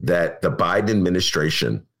that the Biden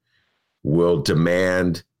administration will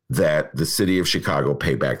demand that the city of Chicago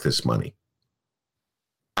pay back this money.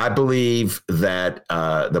 I believe that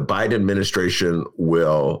the Biden administration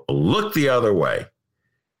will look the other way,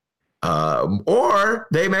 or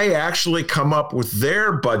they may actually come up with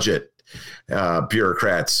their budget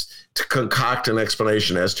bureaucrats to concoct an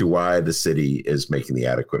explanation as to why the city is making the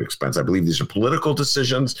adequate expense. I believe these are political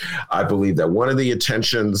decisions. I believe that one of the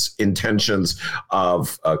intentions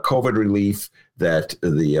of COVID relief that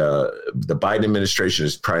the Biden administration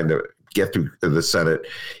is trying to get through the Senate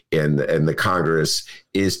and the Congress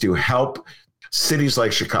is to help cities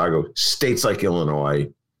like Chicago, states like Illinois,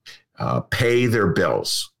 pay their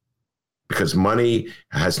bills, because money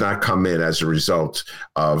has not come in as a result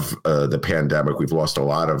of the pandemic. We've lost a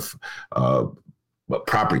lot of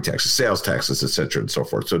property taxes, sales taxes, et cetera, and so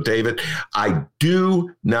forth. So, David, I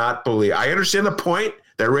do not believe, I understand the point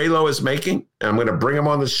that RayLo is making, and I'm going to bring him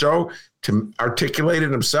on the show to articulate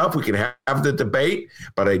it himself. We can have the debate,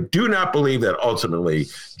 but I do not believe that ultimately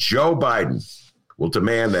Joe Biden will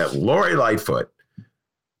demand that Lori Lightfoot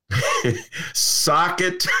sock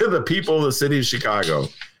it to the people of the city of Chicago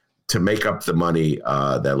to make up the money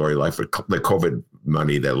that Lori Lightfoot, the COVID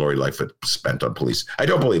money that Lori Lightfoot spent on police. I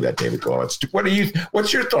don't believe that, David Glowacz.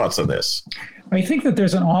 What's your thoughts on this? I think that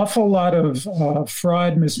there's an awful lot of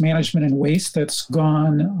fraud, mismanagement, and waste that's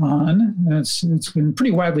gone on. It's been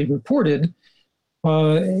pretty widely reported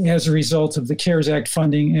as a result of the CARES Act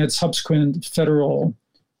funding and subsequent federal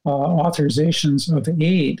authorizations of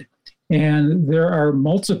aid. And there are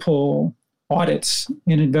multiple audits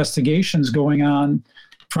and investigations going on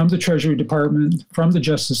from the Treasury Department, from the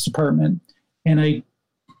Justice Department. And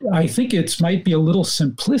I think it might be a little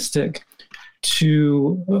simplistic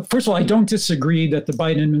to, first of all, I don't disagree that the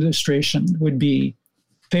Biden administration would be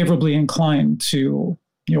favorably inclined to,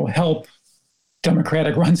 help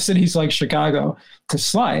Democratic run cities like Chicago to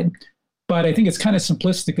slide. But I think it's kind of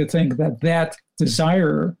simplistic to think that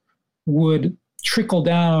desire would trickle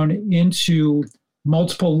down into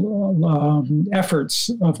multiple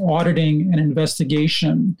efforts of auditing and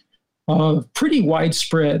investigation of pretty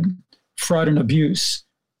widespread fraud and abuse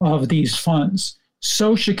of these funds.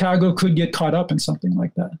 So Chicago could get caught up in something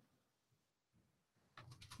like that.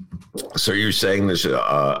 So you're saying there's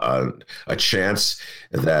a chance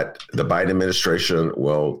that the Biden administration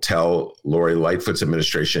will tell Lori Lightfoot's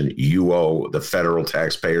administration, you owe the federal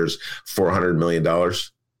taxpayers $400 million?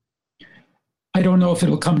 I don't know if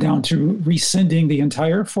it'll come down to rescinding the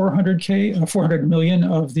entire $400 million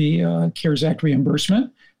of the CARES Act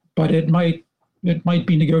reimbursement, but it might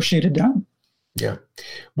be negotiated down. Yeah.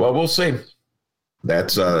 Well, we'll see.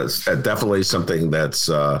 That's definitely something that's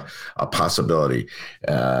a possibility.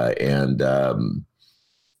 And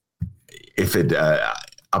if it,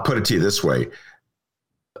 I'll put it to you this way,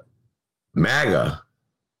 MAGA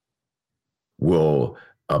will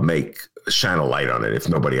shine a light on it if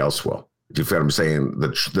nobody else will. Do you feel what I'm saying?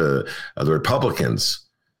 The Republicans,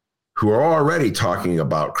 who are already talking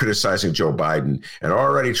about criticizing Joe Biden and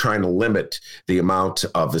already trying to limit the amount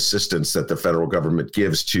of assistance that the federal government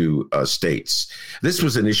gives to states. This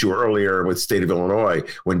was an issue earlier with the state of Illinois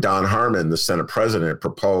when Don Harmon, the Senate president,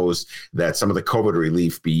 proposed that some of the COVID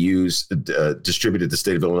relief be distributed to the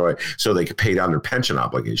state of Illinois so they could pay down their pension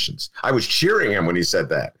obligations. I was cheering him when he said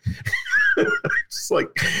that. It's like,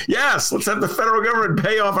 yes, let's have the federal government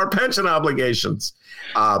pay off our pension obligations.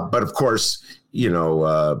 But of course,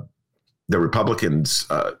 the Republicans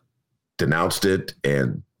denounced it,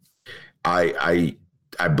 and I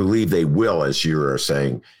believe they will, as you are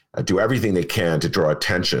saying, do everything they can to draw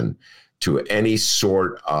attention to any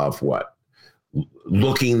sort of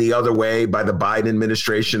looking the other way by the Biden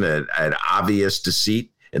administration, an obvious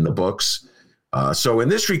deceit in the books. So in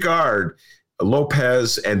this regard,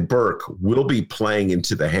 Lopez and Burke will be playing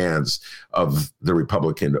into the hands of the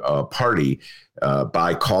Republican Party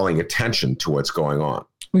by calling attention to what's going on.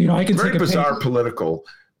 Well, I can very bizarre political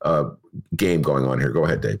game going on here. Go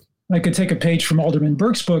ahead, Dave. I could take a page from Alderman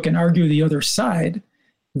Burke's book and argue the other side,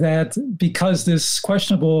 that because this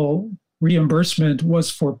questionable reimbursement was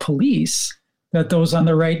for police, that those on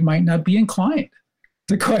the right might not be inclined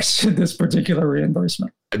to question this particular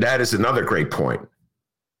reimbursement. That is another great point.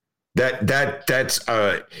 That's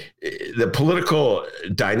the political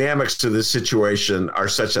dynamics to this situation are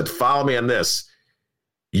such that, follow me on this.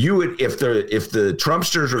 You would, if the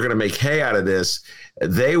Trumpsters were going to make hay out of this,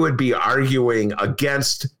 they would be arguing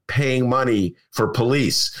against paying money for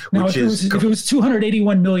police. Now, if it was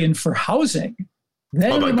 $281 million for housing,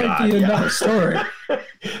 then it might be another story.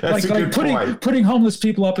 That's a good point. Putting homeless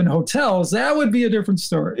people up in hotels, that would be a different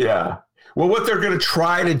story. Yeah. Well, what they're going to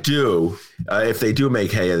try to do, if they do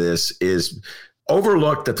make hay of this, is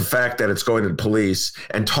overlook the fact that it's going to the police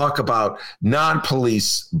and talk about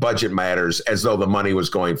non-police budget matters as though the money was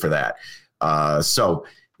going for that. So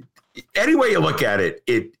any way you look at it,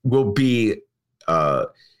 it will be a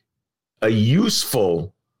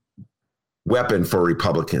useful weapon for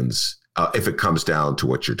Republicans if it comes down to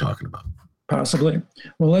what you're talking about. Possibly.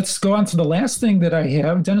 Well, let's go on to the last thing that I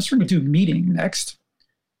have. Dennis, we're going to do meeting next.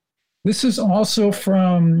 This is also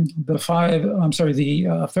from the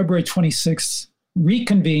February 26th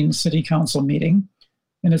reconvened city council meeting.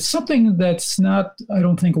 And it's something that's not, I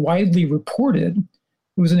don't think, widely reported.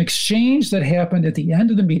 It was an exchange that happened at the end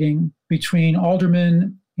of the meeting between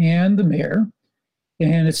aldermen and the mayor.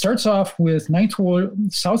 And it starts off with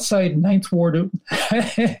Southside 9th Ward.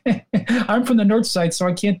 I'm from the North Side, so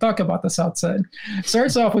I can't talk about the South Side.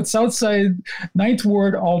 Starts off with Southside 9th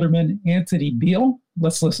Ward Alderman Anthony Beal.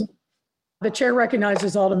 Let's listen. The chair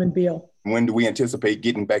recognizes Alderman Beal. When do we anticipate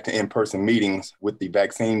getting back to in-person meetings with the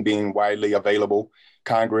vaccine being widely available,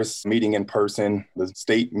 Congress meeting in person, the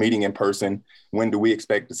state meeting in person? When do we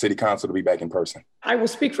expect the city council to be back in person? I will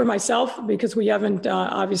speak for myself because we haven't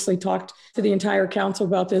obviously talked to the entire council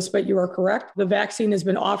about this, but you are correct. The vaccine has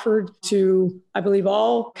been offered to, I believe,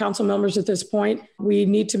 all council members at this point. We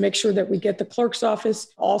need to make sure that we get the clerk's office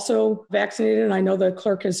also vaccinated. And I know the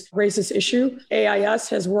clerk has raised this issue. AIS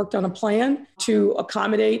has worked on a plan to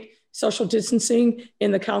accommodate social distancing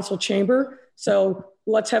in the council chamber. So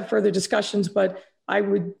let's have further discussions, but I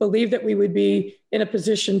would believe that we would be in a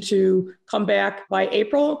position to come back by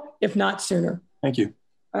April, if not sooner. Thank you.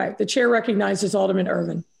 All right, the chair recognizes Alderman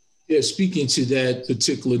Irvin. Yeah, speaking to that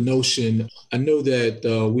particular notion, I know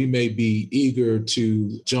that we may be eager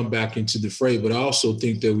to jump back into the fray, but I also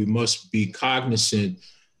think that we must be cognizant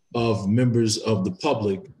of members of the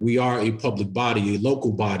public. We are a public body, a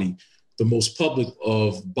local body, the most public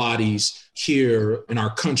of bodies here in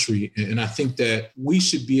our country. And I think that we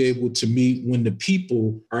should be able to meet when the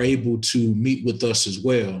people are able to meet with us as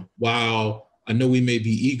well. While I know we may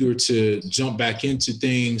be eager to jump back into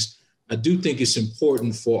things, I do think it's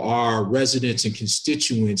important for our residents and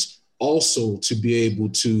constituents also to be able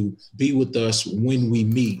to be with us when we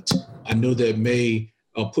meet. I know that may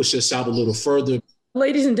push us out a little further.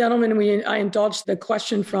 Ladies and gentlemen, I indulged the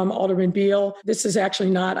question from Alderman Beal. This is actually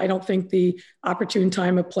not, I don't think, the opportune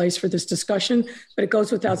time or place for this discussion, but it goes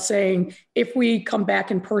without saying, if we come back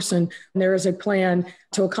in person, there is a plan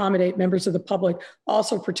to accommodate members of the public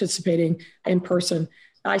also participating in person.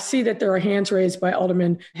 I see that there are hands raised by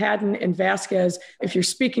Alderman Haddon and Vasquez. If you're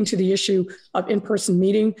speaking to the issue of in-person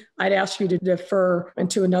meeting, I'd ask you to defer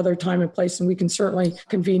into another time and place, and we can certainly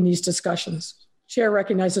convene these discussions. Chair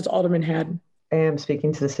recognizes Alderman Haddon. I am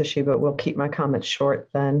speaking to this issue, but we'll keep my comments short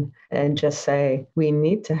then and just say we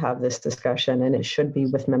need to have this discussion, and it should be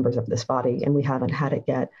with members of this body, and we haven't had it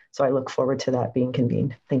yet. So I look forward to that being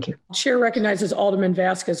convened. Thank you. Chair recognizes Alderman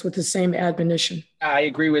Vasquez with the same admonition. I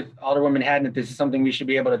agree with Alderwoman Haddon that this is something we should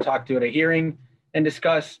be able to talk to at a hearing and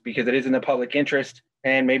discuss because it is in the public interest.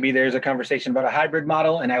 And maybe there's a conversation about a hybrid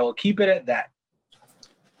model, and I will keep it at that.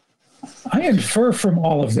 I infer from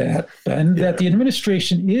all of that, Ben, that the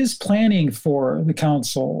administration is planning for the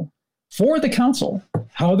council,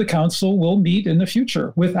 how the council will meet in the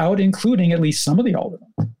future without including at least some of the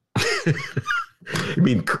aldermen. You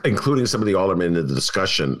mean including some of the aldermen in the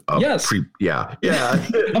discussion of yes. Yeah.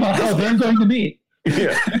 About how they're going to meet.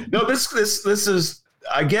 Yeah. No, this is,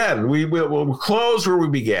 again, we'll close where we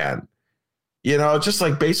began. You know, just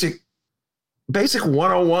like basic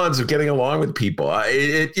 101s of getting along with people.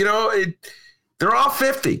 They're all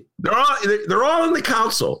 50. They're all in the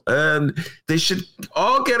council, and they should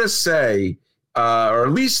all get a say, or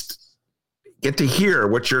at least get to hear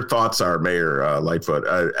what your thoughts are, Mayor Lightfoot,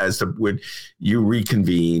 as to when you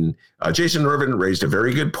reconvene. Jason Irvin raised a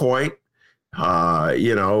very good point.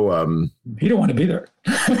 He don't want to be there.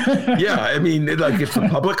 Yeah, I mean, like if the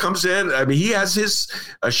public comes in, I mean, he has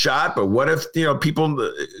a shot, but what if,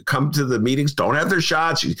 people come to the meetings, don't have their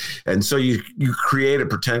shots? And so you create a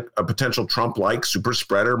potential Trump-like super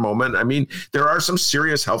spreader moment. I mean, there are some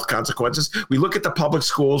serious health consequences. We look at the public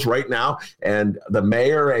schools right now, and the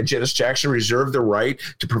mayor and Janice Jackson reserve the right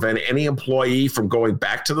to prevent any employee from going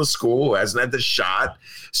back to the school who hasn't had the shot.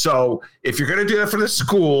 So if you're going to do that for the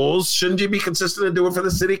schools, shouldn't you be consistent and do it for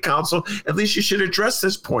the city council? At least you should address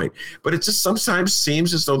this point. But it just sometimes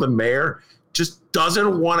seems as though the mayor just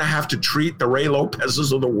doesn't want to have to treat the Ray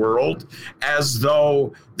Lopez's of the world as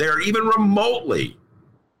though they're even remotely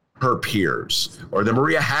her peers, or the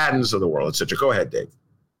Maria Haddons of the world, etc. Go ahead, Dave.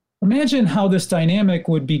 Imagine how this dynamic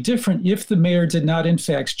would be different if the mayor did not, in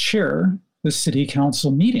fact, chair the city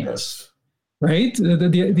council meetings, yes. Right?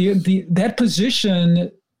 That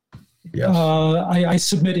position... Yes. I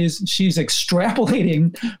submit she's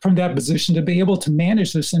extrapolating from that position to be able to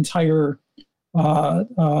manage this entire the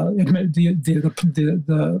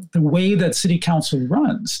way that city council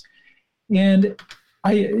runs. And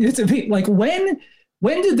it's like when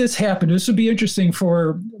did this happen? This would be interesting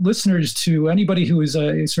for listeners, to anybody who is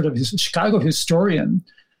a sort of Chicago historian.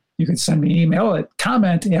 You can send me an email at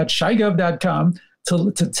comment@chigov.com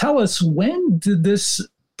to tell us, when did this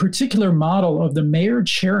particular model of the mayor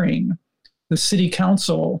chairing the city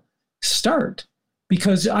council start?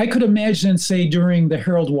 Because I could imagine, say, during the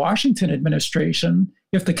Harold Washington administration,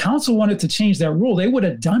 if the council wanted to change that rule, they would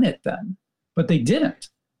have done it then, but they didn't.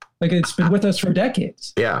 Like, it's been with us for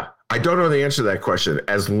decades. Yeah. I don't know the answer to that question.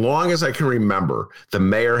 As long as I can remember, the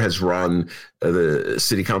mayor has run the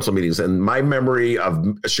city council meetings. And my memory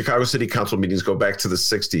of Chicago city council meetings go back to the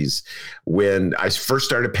 60s, when I first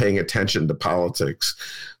started paying attention to politics.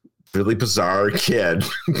 Really bizarre kid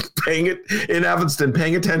paying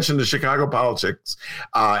attention to Chicago politics.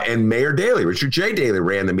 And Mayor Daley, Richard J. Daley,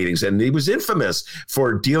 ran the meetings, and he was infamous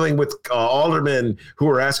for dealing with aldermen who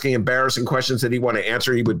were asking embarrassing questions that he wanted to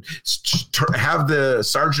answer. He would have the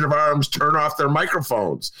sergeant of arms turn off their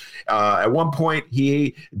microphones. At one point,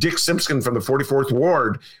 Dick Simpson from the 44th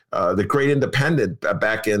Ward, the great independent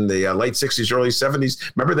back in the late 60s, early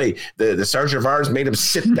 70s. Remember, the sergeant of arms made him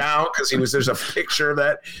sit down because there's a picture of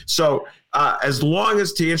that. So as long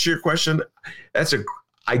as, to answer your question,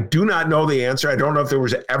 I do not know the answer. I don't know if there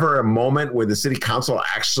was ever a moment when the city council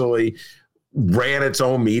actually ran its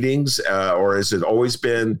own meetings, or has it always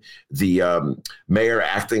been the mayor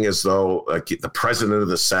acting as though the president of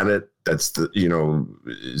the Senate, that's the,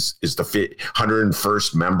 is the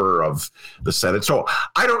 101st member of the Senate. So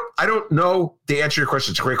I don't know the answer to your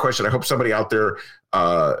question. It's a great question. I hope somebody out there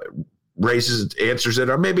answers it,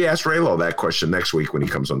 or maybe ask RayLo that question next week when he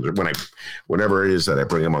comes on, whenever it is that I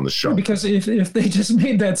bring him on the show. Because if they just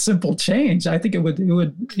made that simple change, I think it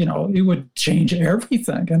would change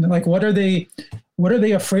everything. And like, what are they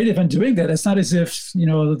afraid of in doing that? It's not as if,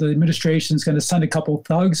 the administration is going to send a couple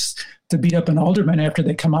thugs to beat up an alderman after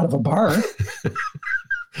they come out of a bar.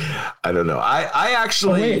 I don't know. I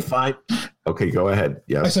actually find, okay, go ahead.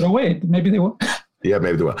 Yes. I said, oh, wait, maybe they will. Yeah,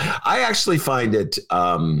 maybe they will. I actually find it,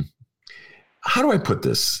 how do I put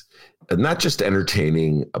this? Not just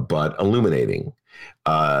entertaining, but illuminating,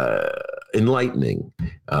 enlightening,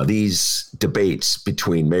 these debates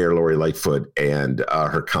between Mayor Lori Lightfoot and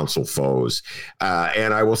her council foes.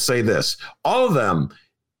 And I will say this, all of them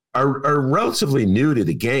are relatively new to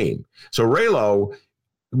the game. So RayLo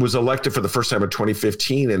was elected for the first time in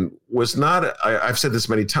 2015 and was not, I've said this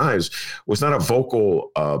many times, was not a vocal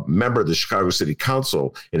member of the Chicago City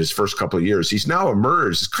Council in his first couple of years. He's now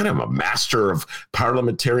emerged as kind of a master of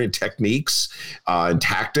parliamentarian techniques and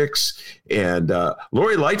tactics. And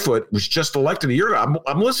Lori Lightfoot was just elected a year ago.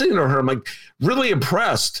 I'm listening to her. I'm like really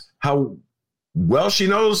impressed how well she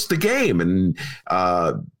knows the game. And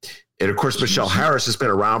of course, Michelle Harris has been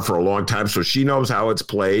around for a long time, so she knows how it's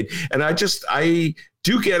played. And I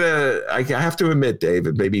do get I have to admit, Dave,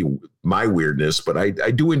 it may be my weirdness, but I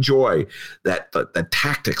do enjoy that the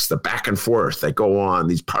tactics, the back and forth that go on,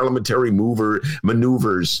 these parliamentary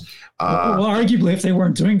maneuvers. Well, arguably, if they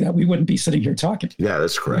weren't doing that, we wouldn't be sitting here talking. Yeah,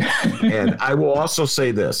 that's correct. And I will also say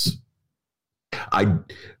this. One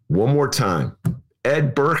more time.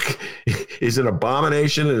 Ed Burke is an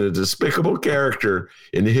abomination and a despicable character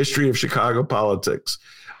in the history of Chicago politics.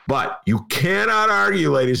 But you cannot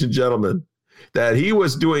argue, ladies and gentlemen, that he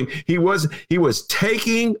was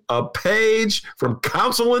taking a page from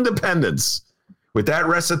Council Independence with that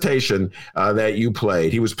recitation that you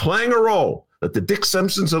played. He was playing a role that the Dick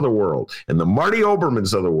Simpsons of the world and the Marty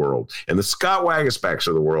Obermans of the world and the Scott Wagespacks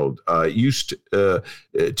of the world used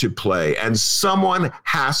to play. And someone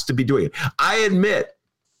has to be doing it. I admit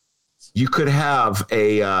you could have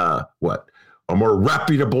a more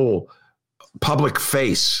reputable public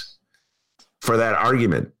face for that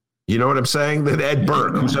argument. You know what I'm saying? That Ed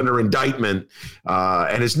Burke, who's under indictment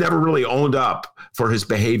and has never really owned up for his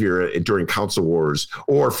behavior during council wars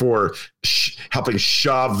or for helping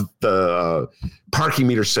shove the parking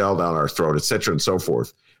meter sale down our throat, et cetera, and so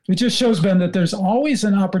forth. It just shows, Ben, that there's always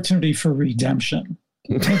an opportunity for redemption.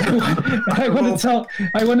 I want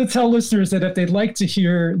to tell listeners that if they'd like to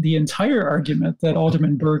hear the entire argument that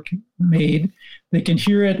Alderman Burke made, they can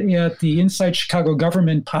hear it at the Inside Chicago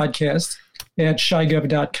Government podcast at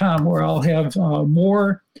shygov.com, where I'll have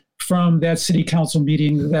more from that city council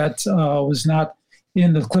meeting that was not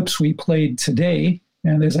in the clips we played today.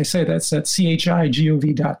 And as I say, that's at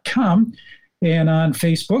chigov.com. And on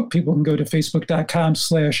Facebook, people can go to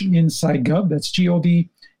facebook.com/InsideGov. That's GOV.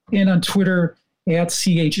 And on Twitter at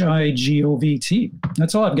CHIGOVT.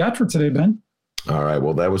 That's all I've got for today, Ben. All right.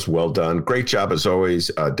 Well, that was well done. Great job as always,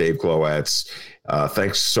 Dave Glowacz.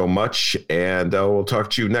 Thanks so much. And we'll talk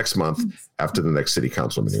to you next month after the next city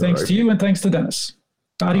council meeting. Thanks to you and thanks to Dennis.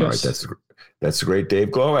 Adios. All right. That's the great Dave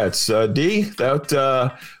Glowacz. D,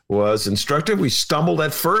 that was instructive. We stumbled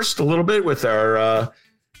at first a little bit with our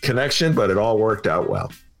connection, but it all worked out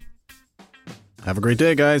well. Have a great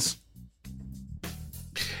day, guys.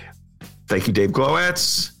 Thank you, Dave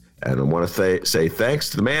Glowacz. And I want to say thanks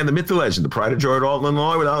to the man, the myth, the legend, the pride of joy at Alton,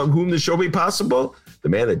 Illinois, without whom this show be possible. The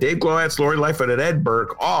man that Dave Glowacz, Lori Lightfoot, and Ed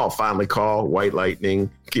Burke all fondly call White Lightning.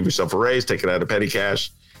 Give yourself a raise, take it out of petty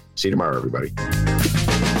cash. See you tomorrow, everybody.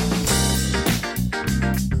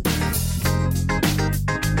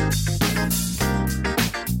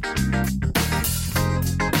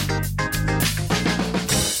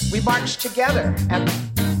 We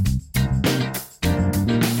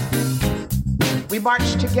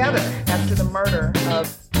marched together after the murder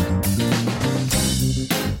of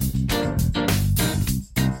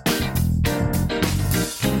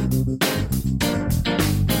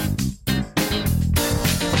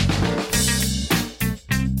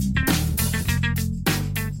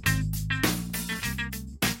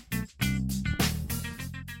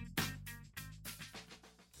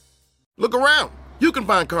Look around. You can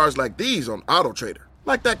find cars like these on AutoTrader,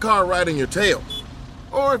 like that car right in your tail.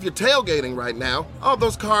 Or if you're tailgating right now, all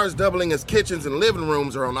those cars doubling as kitchens and living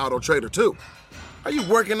rooms are on AutoTrader too. Are you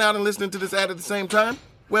working out and listening to this ad at the same time?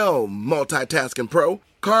 Well, multitasking pro,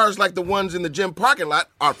 cars like the ones in the gym parking lot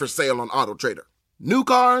are for sale on AutoTrader. New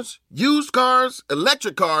cars, used cars,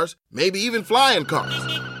 electric cars, maybe even flying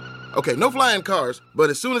cars. Okay, no flying cars,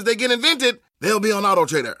 but as soon as they get invented, they'll be on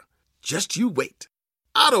AutoTrader. Just you wait.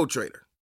 AutoTrader.